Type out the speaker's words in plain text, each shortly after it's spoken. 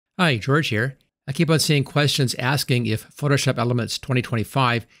Hi, George here. I keep on seeing questions asking if Photoshop Elements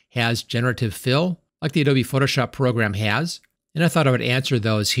 2025 has Generative Fill, like the Adobe Photoshop program has, and I thought I would answer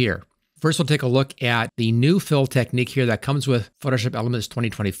those here. First, we'll take a look at the new fill technique here that comes with Photoshop Elements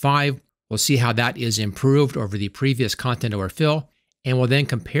 2025. We'll see how that is improved over the previous Content-Aware Fill, and we'll then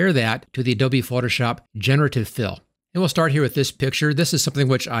compare that to the Adobe Photoshop Generative Fill. And we'll start here with this picture. This is something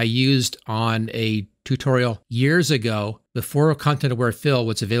which I used on a tutorial years ago before Content-Aware Fill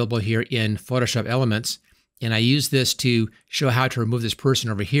was available here in Photoshop Elements. And I used this to show how to remove this person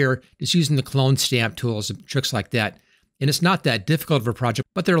over here, just using the clone stamp tools and tricks like that. And it's not that difficult of a project,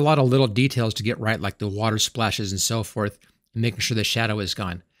 but there are a lot of little details to get right, like the water splashes and so forth, and making sure the shadow is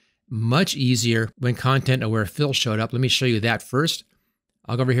gone. Much easier when Content-Aware Fill showed up. Let me show you that first.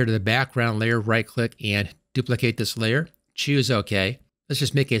 I'll go over here to the background layer, right-click, and duplicate this layer. Choose OK. Let's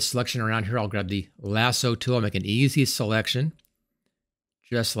just make a selection around here. I'll grab the lasso tool, make an easy selection,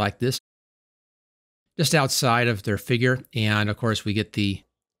 just like this, just outside of their figure. And of course, we get the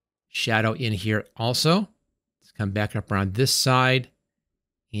shadow in here also. Let's come back up around this side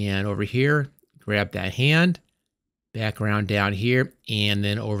and over here, grab that hand, background down here, and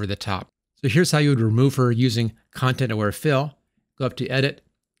then over the top. So here's how you would remove her using Content-Aware Fill. Go up to Edit,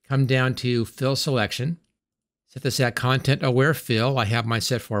 come down to Fill Selection. Set this at Content-Aware Fill. I have mine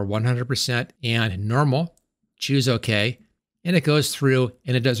set for 100% and normal. Choose OK. And it goes through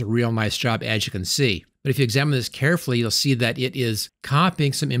and it does a real nice job, as you can see. But if you examine this carefully, you'll see that it is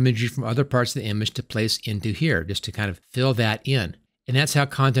copying some imagery from other parts of the image to place into here, just to kind of fill that in. And that's how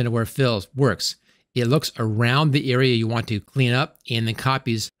Content-Aware Fill works. It looks around the area you want to clean up and then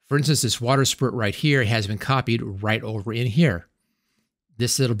copies. For instance, this water spurt right here has been copied right over in here.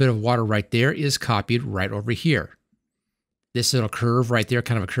 This little bit of water right there is copied right over here. This little curve right there,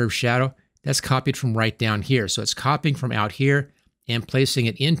 kind of a curved shadow, that's copied from right down here. So it's copying from out here and placing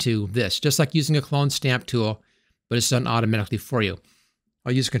it into this, just like using a clone stamp tool, but it's done automatically for you.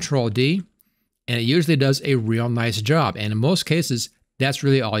 I'll use Control D, and it usually does a real nice job. And in most cases, that's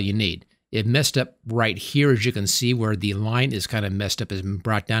really all you need. It messed up right here, as you can see, where the line is kind of messed up, has been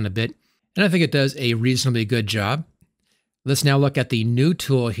brought down a bit. And I think it does a reasonably good job. Let's now look at the new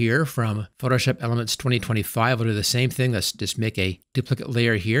tool here from Photoshop Elements 2025. We'll do the same thing. Let's just make a duplicate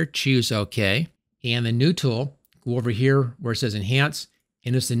layer here, choose OK. And the new tool, go over here where it says Enhance,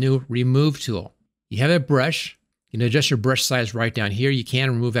 and it's the new Remove tool. You have a brush. You can adjust your brush size right down here. You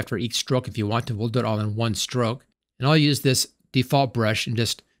can remove after each stroke if you want to. We'll do it all in one stroke. And I'll use this default brush and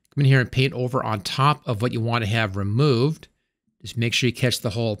just come in here and paint over on top of what you want to have removed. Just make sure you catch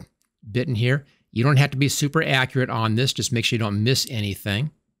the whole bit in here. You don't have to be super accurate on this. Just make sure you don't miss anything.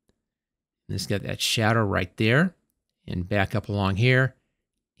 And just get that shadow right there. And back up along here.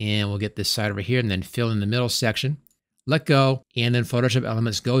 And we'll get this side over here and then fill in the middle section. Let go. And then Photoshop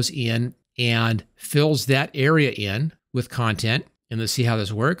Elements goes in and fills that area in with content. And let's see how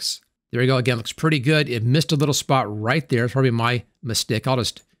this works. There we go. Again, looks pretty good. It missed a little spot right there. It's probably my mistake. I'll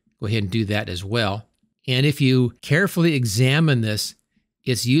just go ahead and do that as well. And if you carefully examine this,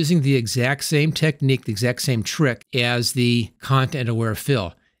 it's using the exact same technique, the exact same trick as the Content-Aware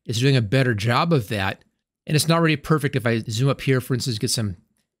Fill. It's doing a better job of that. And it's not really perfect. If I zoom up here, for instance, get some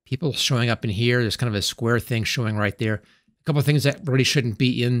people showing up in here. There's kind of a square thing showing right there. A couple of things that really shouldn't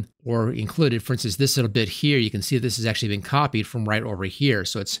be in or included. For instance, this little bit here, you can see this has actually been copied from right over here.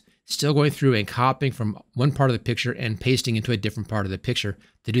 So it's still going through and copying from one part of the picture and pasting into a different part of the picture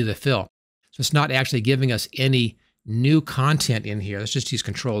to do the fill. So it's not actually giving us any new content in here. Let's just use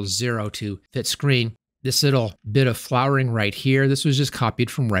Control-0 to fit screen. This little bit of flowering right here, this was just copied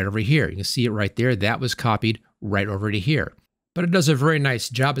from right over here. You can see it right there. That was copied right over to here. But it does a very nice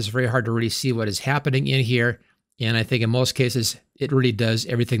job. It's very hard to really see what is happening in here. And I think in most cases, it really does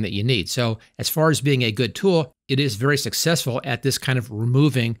everything that you need. So as far as being a good tool, it is very successful at this kind of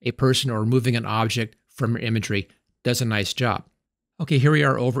removing a person or removing an object from your imagery. Does a nice job. Okay, here we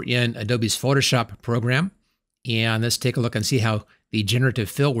are over in Adobe's Photoshop program. And let's take a look and see how the Generative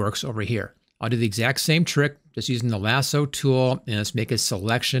Fill works over here. I'll do the exact same trick, just using the lasso tool, and let's make a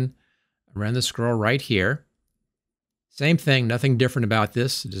selection around the scroll right here. Same thing, nothing different about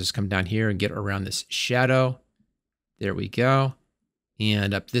this. Just come down here and get around this shadow. There we go.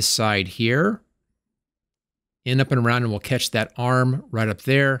 And up this side here. And up and around, and we'll catch that arm right up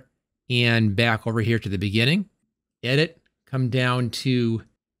there. And back over here to the beginning. Edit, come down to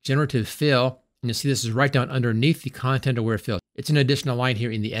Generative Fill. And you'll see this is right down underneath the Content-Aware Fill. It's an additional line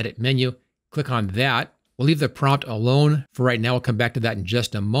here in the Edit menu. Click on that. We'll leave the prompt alone for right now. We'll come back to that in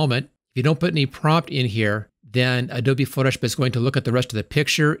just a moment. If you don't put any prompt in here, then Adobe Photoshop is going to look at the rest of the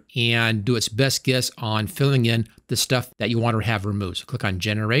picture and do its best guess on filling in the stuff that you want to have removed. So click on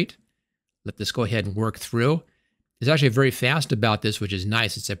Generate. Let this go ahead and work through. It's actually very fast about this, which is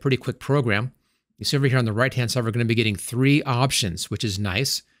nice. It's a pretty quick program. You see over here on the right-hand side, we're going to be getting 3 options, which is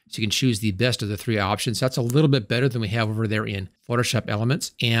nice. So you can choose the best of the 3 options. That's a little bit better than we have over there in Photoshop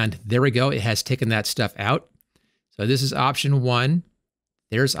Elements. And there we go. It has taken that stuff out. So this is option 1.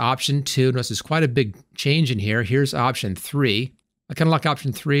 There's option 2. Notice there's quite a big change in here. Here's option 3. I kind of like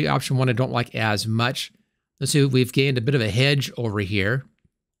option 3. Option 1 I don't like as much. Let's see, we've gained a bit of a hedge over here.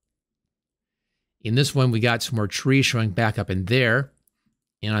 In this one, we got some more trees showing back up in there.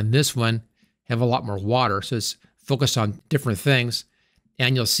 And on this one, have a lot more water. So it's focused on different things.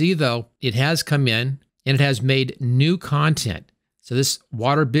 And you'll see, though, it has come in and it has made new content. So this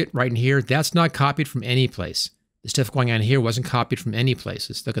water bit right in here, that's not copied from any place. The stuff going on here wasn't copied from any place.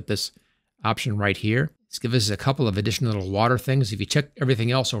 Let's look at this option right here. Let's give us a couple of additional little water things. If you check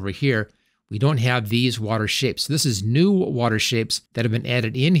everything else over here, we don't have these water shapes. So this is new water shapes that have been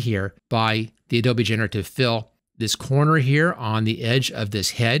added in here by the Adobe Generative Fill. This corner here on the edge of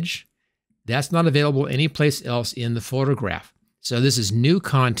this hedge, that's not available anyplace else in the photograph. So this is new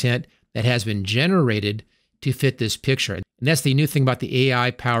content that has been generated to fit this picture. And that's the new thing about the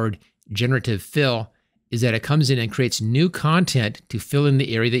AI-powered Generative Fill, is that it comes in and creates new content to fill in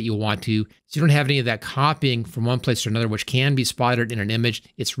the area that you want to. So you don't have any of that copying from one place to another, which can be spotted in an image.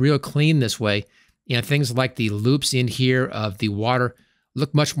 It's real clean this way. And things like the loops in here of the water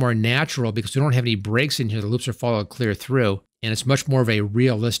look much more natural because we don't have any breaks in here. The loops are followed clear through, and it's much more of a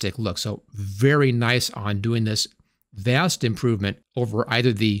realistic look. So very nice on doing this. Vast improvement over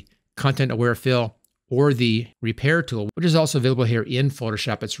either the content-aware fill or the repair tool, which is also available here in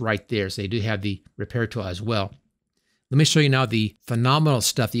Photoshop. It's right there. So they do have the repair tool as well. Let me show you now the phenomenal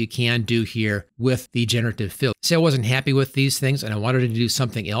stuff that you can do here with the Generative Fill. Say I wasn't happy with these things and I wanted to do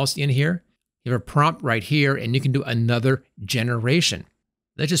something else in here. You have a prompt right here and you can do another generation.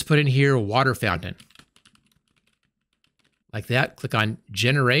 Let's just put in here water fountain. Like that. Click on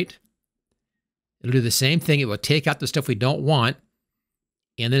Generate. It'll do the same thing. It will take out the stuff we don't want.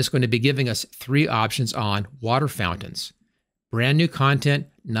 And then it's going to be giving us 3 options on water fountains. Brand new content,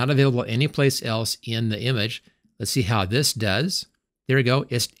 not available anyplace else in the image. Let's see how this does. There we go.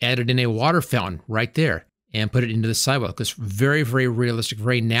 It's added in a water fountain right there and put it into the sidewalk. It's very, very realistic,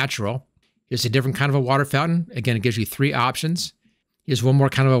 very natural. Here's a different kind of a water fountain. Again, it gives you 3 options. Here's one more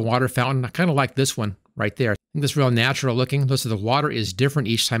kind of a water fountain. I kind of like this one right there. I think that's real natural looking. Notice that the water is different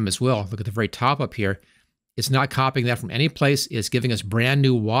each time as well. Look at the very top up here. It's not copying that from any place. It's giving us brand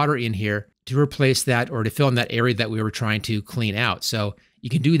new water in here to replace that or to fill in that area that we were trying to clean out. So you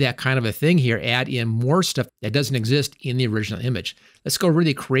can do that kind of a thing here, add in more stuff that doesn't exist in the original image. Let's go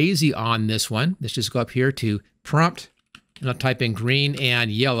really crazy on this one. Let's just go up here to prompt, and I'll type in green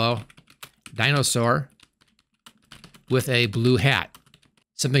and yellow dinosaur with a blue hat.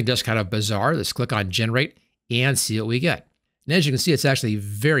 Something just kind of bizarre. Let's click on Generate and see what we get. And as you can see, it's actually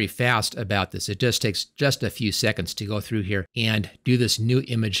very fast about this. It just takes just a few seconds to go through here and do this new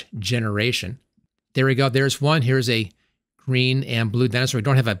image generation. There we go. There's one. Here's a green and blue dinosaur. We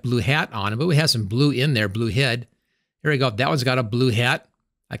don't have a blue hat on it, but we have some blue in there, blue head. Here we go. That one's got a blue hat.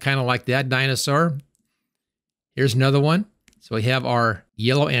 I kind of like that dinosaur. Here's another one. So we have our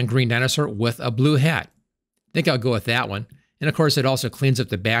yellow and green dinosaur with a blue hat. I think I'll go with that one. And of course, it also cleans up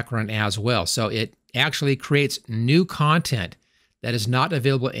the background as well. So it actually creates new content that is not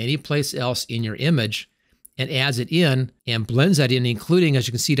available anyplace else in your image and adds it in and blends that in, including, as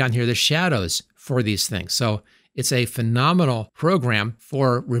you can see down here, the shadows for these things. So it's a phenomenal program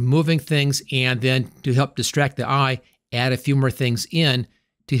for removing things and then to help distract the eye, add a few more things in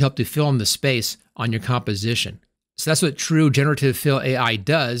to help to fill in the space on your composition. So that's what true Generative Fill AI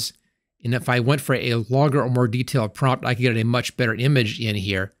does. And if I went for a longer or more detailed prompt, I could get a much better image in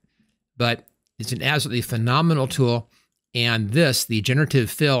here. But it's an absolutely phenomenal tool. And this, the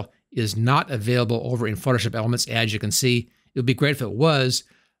Generative Fill, is not available over in Photoshop Elements, as you can see. It would be great if it was,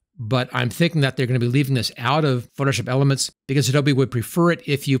 but I'm thinking that they're going to be leaving this out of Photoshop Elements because Adobe would prefer it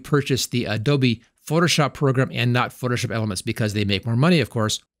if you purchase the Adobe Photoshop program and not Photoshop Elements because they make more money, of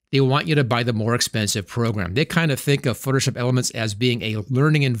course. They want you to buy the more expensive program. They kind of think of Photoshop Elements as being a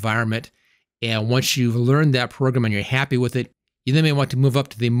learning environment. And once you've learned that program and you're happy with it, you then may want to move up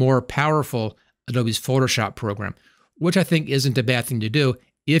to the more powerful Adobe's Photoshop program, which I think isn't a bad thing to do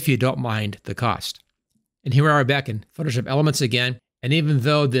if you don't mind the cost. And here we are back in Photoshop Elements again. And even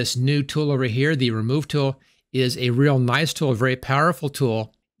though this new tool over here, the Remove tool, is a real nice tool, a very powerful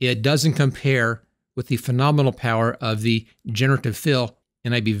tool, it doesn't compare with the phenomenal power of the Generative Fill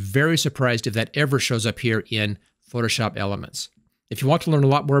and I'd be very surprised if that ever shows up here in Photoshop Elements. If you want to learn a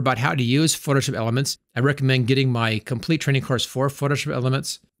lot more about how to use Photoshop Elements, I recommend getting my complete training course for Photoshop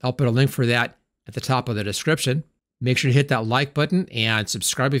Elements. I'll put a link for that at the top of the description. Make sure to hit that like button and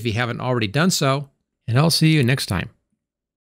subscribe if you haven't already done so, and I'll see you next time.